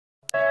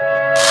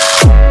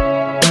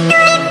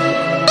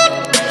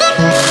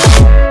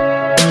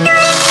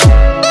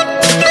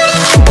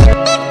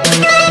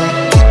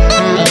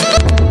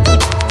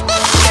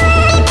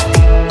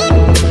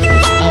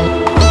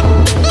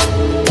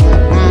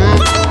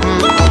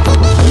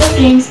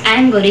students, I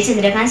am Gauri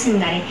Chandrakant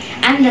Singare.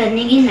 I am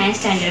learning in 9th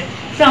standard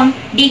from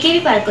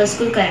DKV Parker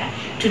School, Kara.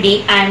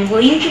 Today I am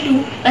going to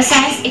do a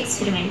science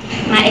experiment.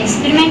 My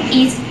experiment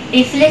is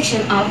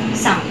reflection of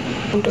sound.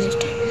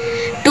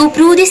 To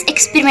prove this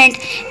experiment,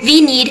 we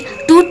need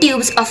two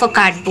tubes of a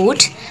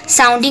cardboard,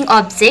 sounding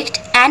object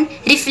and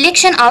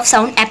reflection of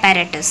sound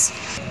apparatus.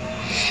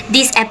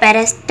 This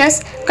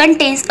apparatus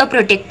contains a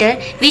protector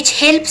which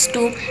helps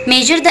to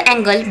measure the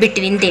angle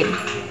between them.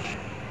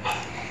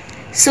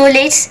 So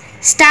let's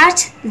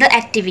start the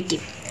activity.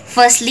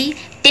 Firstly,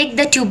 take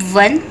the tube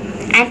 1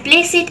 and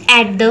place it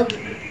at the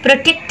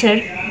protector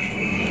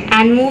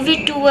and move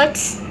it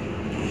towards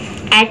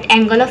at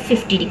angle of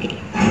 50 degree.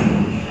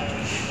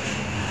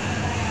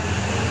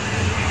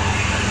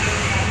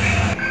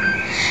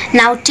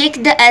 Now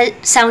take the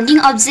sounding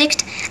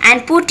object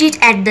and put it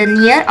at the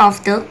near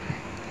of the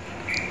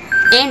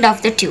end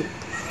of the tube.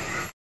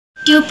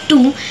 Tube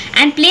 2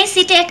 and place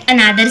it at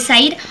another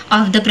side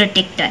of the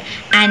protector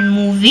and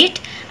move it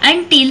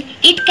until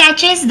it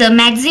catches the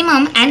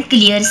maximum and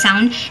clear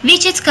sound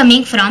which is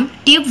coming from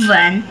tube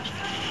 1.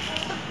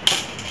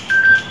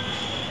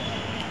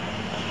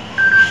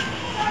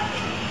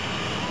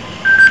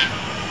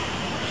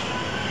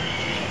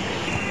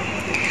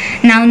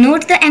 Now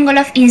note the angle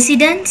of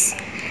incidence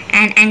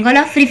and angle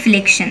of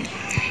reflection.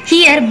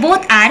 Here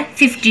both are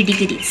 50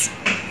 degrees.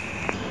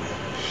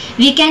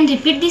 We can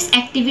repeat this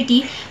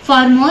activity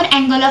for more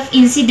angle of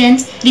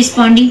incidence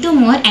responding to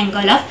more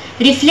angle of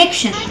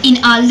reflection.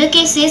 In all the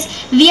cases,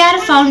 we are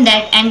found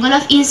that angle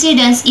of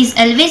incidence is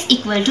always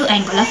equal to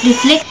angle of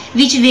reflection,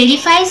 which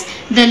verifies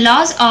the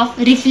laws of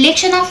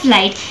reflection of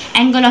light.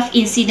 Angle of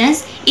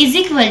incidence is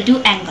equal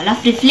to angle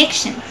of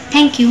reflection.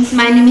 Thank you.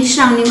 My name is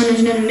Shravani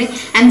Manoj Narunde.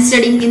 I am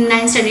studying in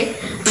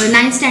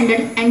 9th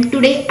standard and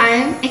today I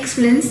am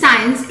explaining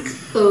science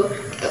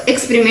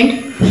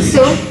experiment.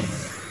 So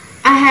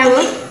I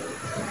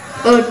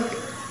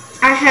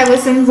have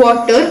some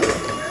water,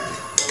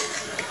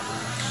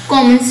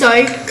 common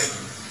salt,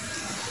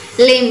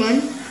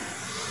 lemon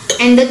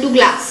and the 2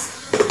 glass.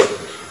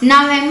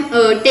 Now I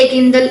am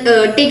taking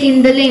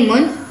the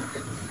lemon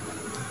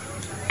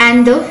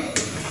and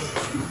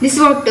this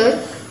water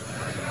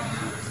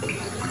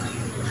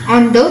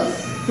on the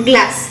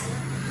glass,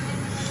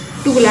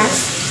 2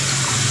 glass.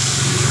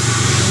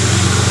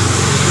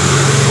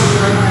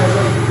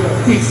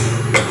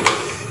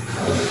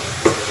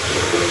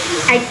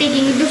 I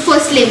taking the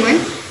first lemon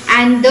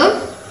and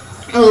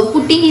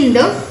putting in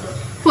the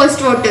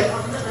first water,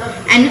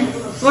 and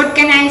what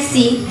can I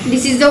see?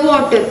 This is the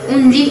water,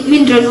 only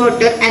mineral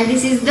water, and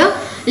this is the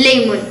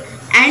lemon,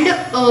 and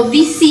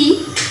we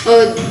see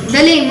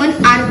the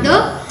lemon are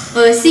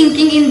the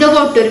sinking in the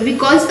water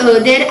because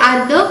there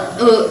are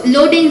the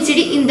low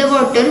density in the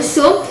water,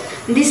 so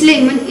this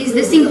lemon is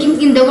the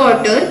sinking in the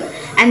water.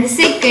 And the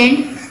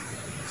second,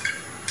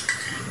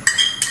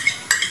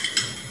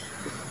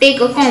 take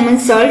a common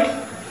salt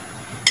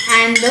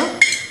and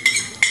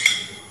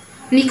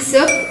mix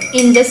up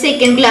in the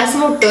second glass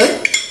water.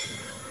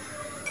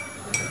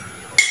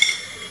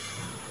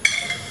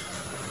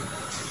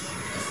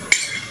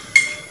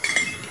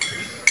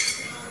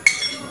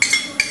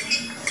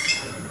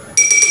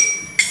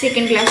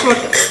 Second glass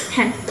water,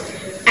 and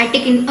I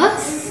take in a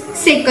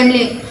second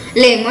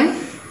lemon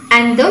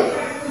and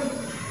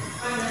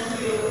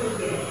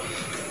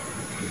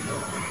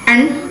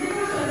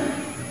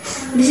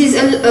this is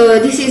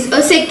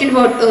a second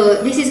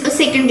water. This is a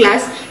second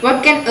glass.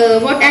 What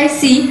I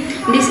see?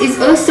 This is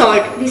a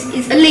salt. This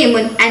is a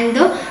lemon, and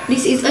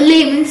this is a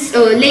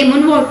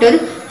lemon water.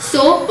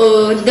 So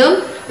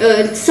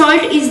the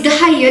salt is the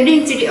higher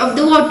density of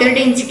the water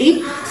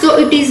density. So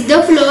it is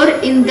the flour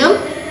in the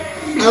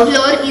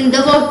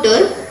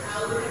water,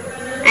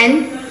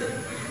 and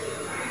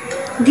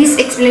this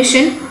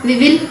explanation we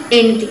will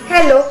end.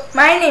 Hello,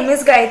 my name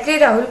is Gayatri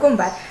Rahul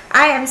Kumbar.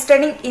 I am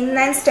studying in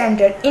 9th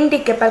standard in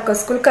DK Parker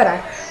School,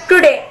 Karan.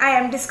 Today I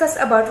am discuss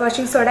about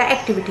washing soda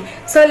activity.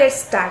 So let's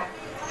start.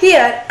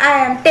 Here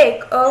I am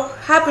take a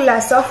half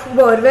glass of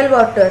borewell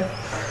water,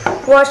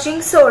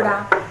 washing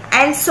soda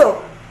and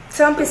soap,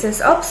 some pieces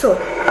of soap.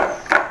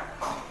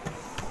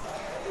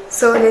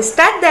 So let's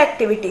start the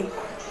activity.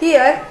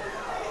 Here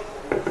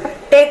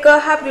take a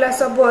half glass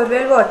of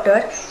borewell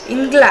water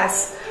in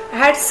glass,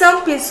 add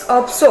some piece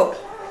of soap.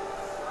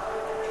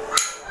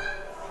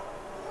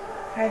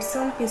 Add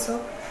some piece of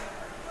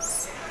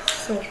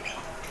soap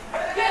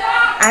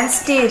and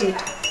stir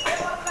it.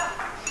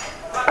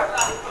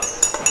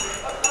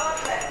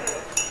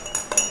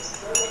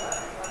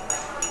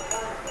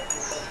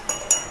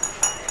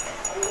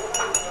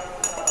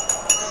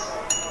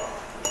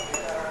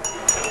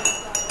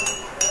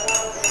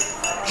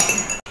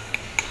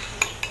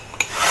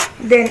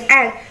 Then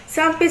add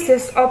some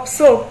pieces of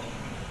soap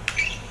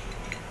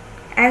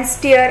and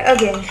stir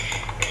again.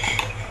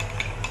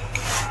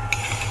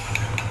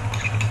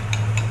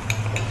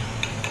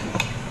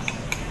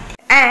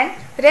 And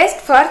rest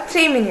for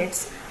 3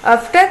 minutes.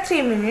 After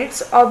 3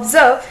 minutes,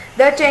 observe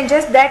the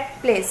changes that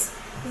place.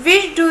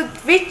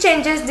 Which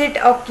changes did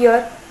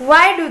occur?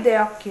 Why do they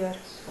occur?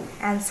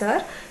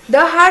 Answer: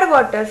 The hard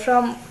water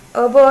from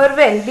a bore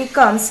well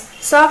becomes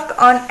soft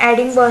on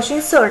adding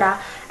washing soda,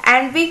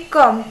 and we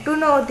come to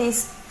know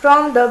this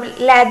from the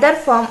lather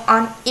formed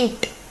on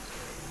it.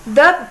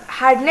 The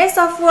hardness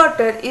of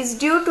water is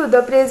due to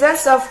the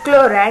presence of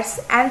chlorides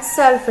and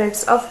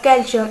sulfates of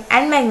calcium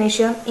and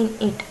magnesium in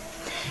it.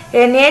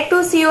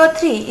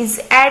 Na2CO3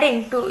 is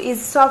adding to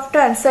is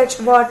soften such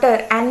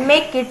water and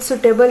make it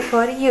suitable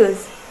for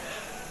use.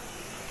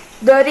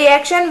 The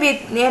reaction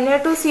with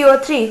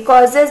Na2CO3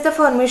 causes the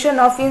formation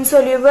of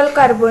insoluble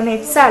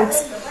carbonate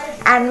salts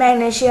and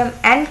magnesium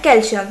and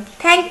calcium.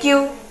 Thank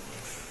you.